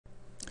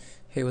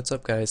Hey, what's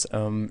up guys?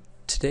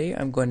 Today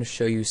I'm going to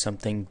show you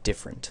something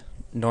different.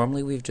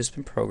 Normally we've just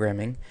been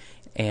programming,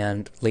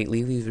 and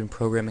lately we've been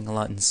programming a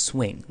lot in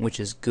Swing, which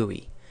is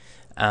GUI.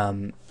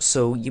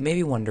 So you may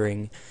be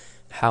wondering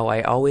how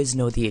I always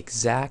know the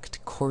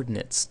exact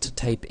coordinates to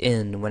type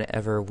in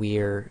whenever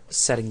we're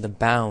setting the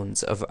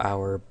bounds of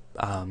our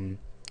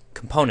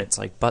components,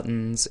 like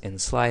buttons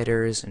and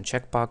sliders and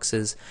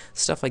checkboxes,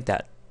 stuff like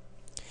that.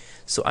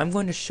 So I'm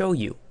going to show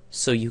you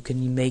so you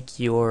can make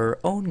your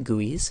own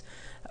GUIs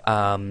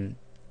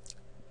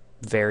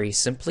very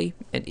simply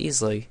and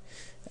easily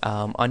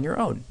on your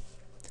own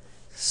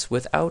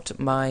without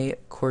my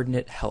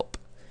coordinate help.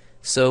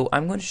 So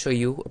I'm going to show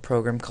you a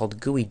program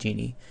called GUI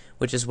Genie,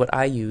 which is what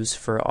I use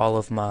for all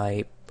of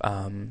my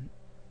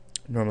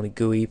normally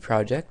GUI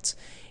projects.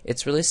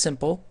 It's really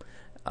simple,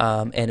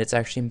 and it's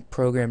actually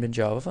programmed in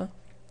Java.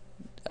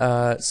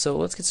 So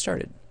let's get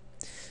started.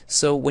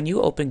 So when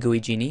you open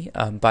GUI Genie,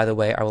 by the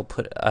way, I will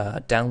put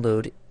a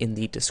download in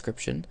the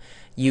description,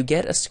 you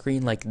get a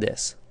screen like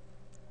this.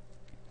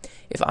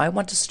 If I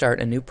want to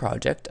start a new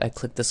project, I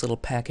click this little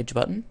package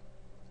button,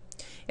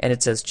 and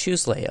it says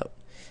choose layout.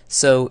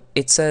 So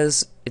it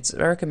says it's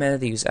recommended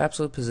to use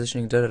absolute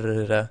positioning,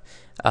 we're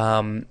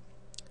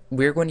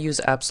going to use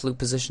absolute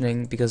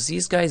positioning because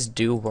these guys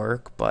do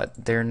work, but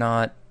they're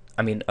not,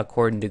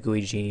 according to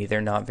GUI Genie,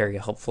 they're not very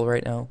helpful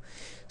right now.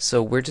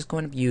 So we're just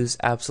going to use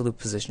absolute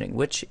positioning,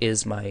 which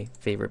is my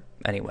favorite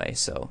anyway,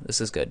 so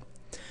this is good.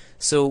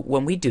 So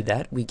when we do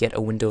that, we get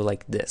a window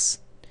like this.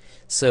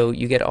 So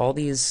you get all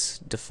these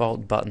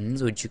default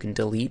buttons, which you can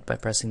delete by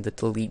pressing the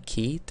delete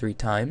key 3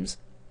 times.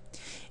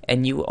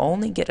 And you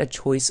only get a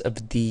choice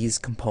of these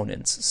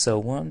components. So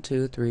 1,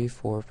 2, 3,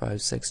 4,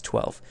 5, 6,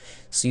 12.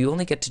 So you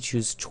only get to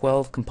choose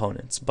 12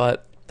 components,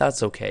 but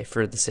that's okay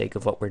for the sake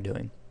of what we're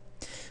doing.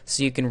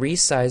 So you can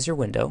resize your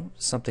window,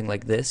 something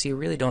like this. You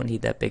really don't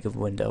need that big of a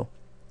window.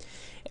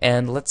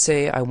 And let's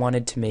say I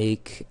wanted to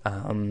make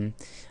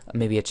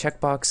maybe a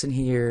checkbox in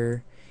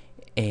here,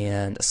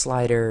 and a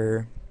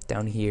slider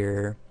down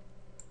here,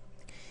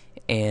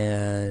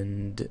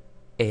 and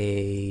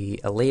a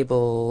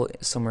label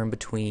somewhere in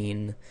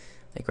between,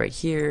 like right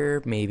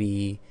here,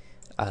 maybe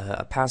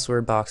a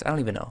password box, I don't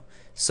even know.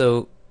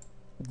 So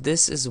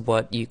this is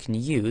what you can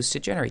use to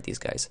generate these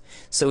guys.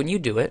 So when you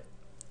do it,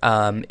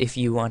 if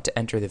you want to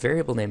enter the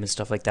variable name and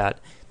stuff like that,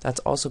 that's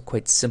also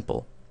quite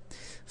simple.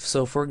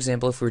 So for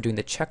example, if we're doing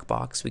the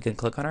checkbox, we can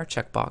click on our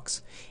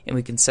checkbox and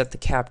we can set the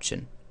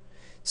caption.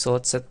 So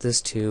let's set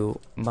this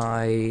to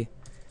my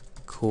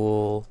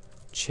cool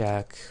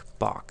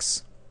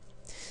checkbox.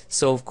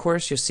 So of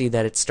course you'll see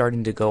that it's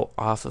starting to go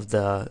off of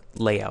the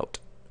layout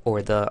or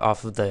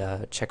off of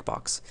the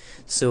checkbox.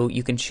 So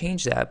you can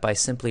change that by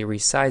simply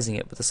resizing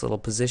it with this little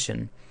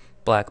position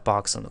black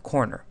box on the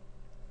corner.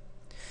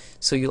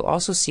 So you'll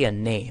also see a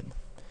name.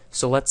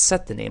 So let's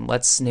set the name.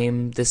 Let's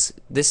name this.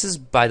 This is,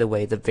 by the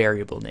way, the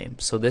variable name.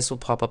 So this will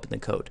pop up in the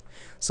code.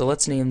 So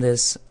let's name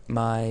this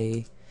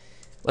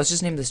let's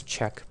just name this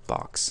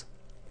checkbox.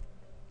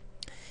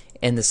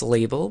 And this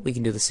label, we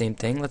can do the same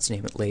thing. Let's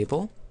name it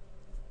label.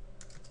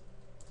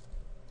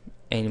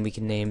 And we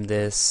can name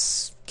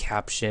this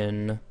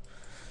caption.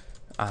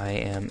 I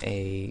am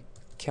a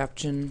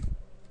caption.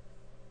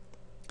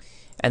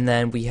 And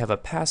then we have a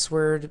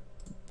password,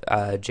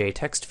 J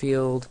text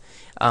field,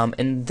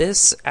 and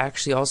this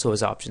actually also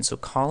has options. So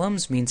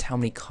columns means how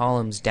many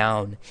columns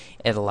down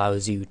it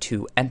allows you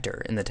to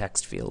enter in the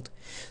text field.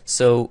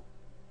 So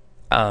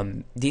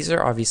these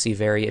are obviously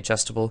very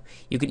adjustable.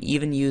 You can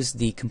even use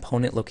the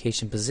component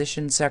location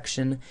position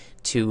section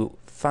to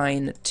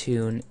fine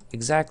tune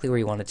exactly where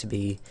you want it to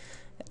be,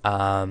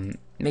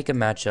 make it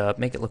match up,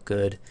 make it look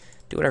good,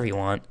 do whatever you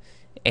want,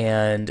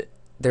 and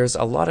there's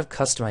a lot of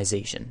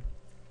customization,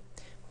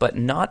 but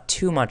not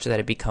too much that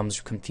it becomes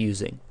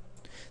confusing.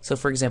 So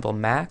for example,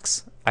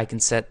 max, I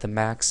can set the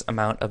max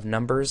amount of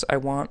numbers I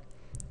want.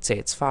 Say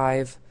it's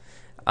 5.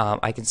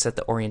 I can set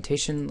the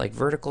orientation, like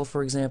vertical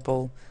for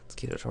example. Let's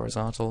keep it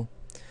horizontal.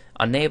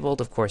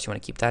 Enabled, of course you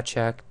want to keep that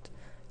checked.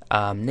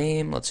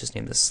 Name, let's just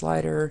name this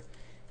slider,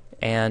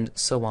 and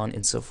so on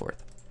and so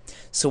forth.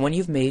 So when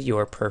you've made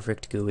your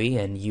perfect GUI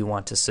and you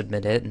want to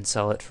submit it and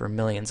sell it for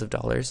millions of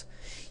dollars,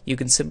 you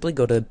can simply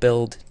go to the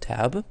Build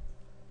tab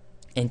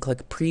and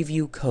click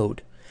Preview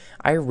Code.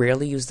 I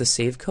rarely use the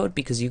save code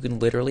because you can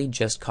literally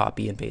just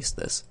copy and paste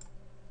this.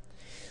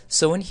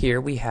 So in here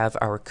we have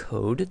our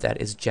code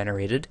that is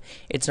generated.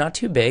 It's not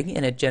too big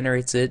and it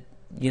generates it,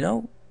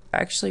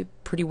 actually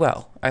pretty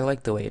well. I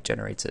like the way it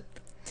generates it.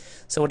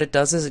 So what it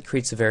does is it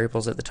creates the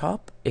variables at the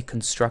top, it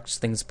constructs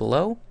things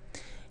below,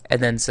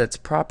 and then sets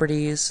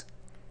properties,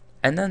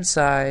 and then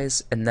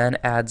size, and then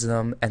adds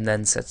them, and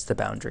then sets the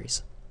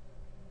boundaries.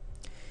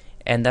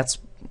 And that's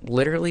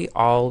literally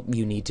all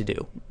you need to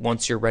do.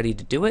 Once you're ready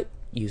to do it,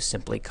 you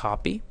simply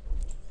copy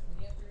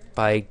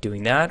by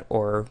doing that,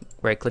 or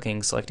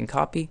right-clicking, selecting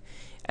copy,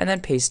 and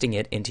then pasting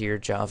it into your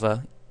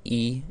Java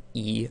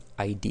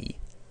EEID.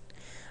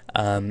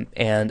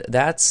 And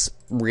that's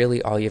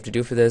really all you have to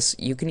do for this.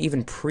 You can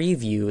even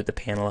preview the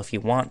panel if you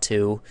want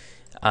to.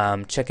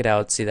 Check it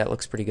out, see, that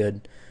looks pretty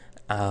good.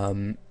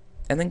 and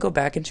then go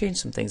back and change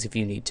some things if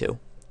you need to.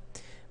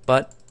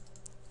 But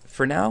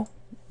for now,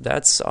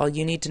 that's all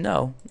you need to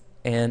know,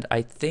 and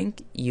I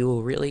think you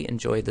will really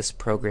enjoy this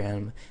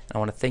program. I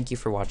want to thank you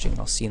for watching, and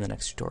I'll see you in the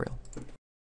next tutorial.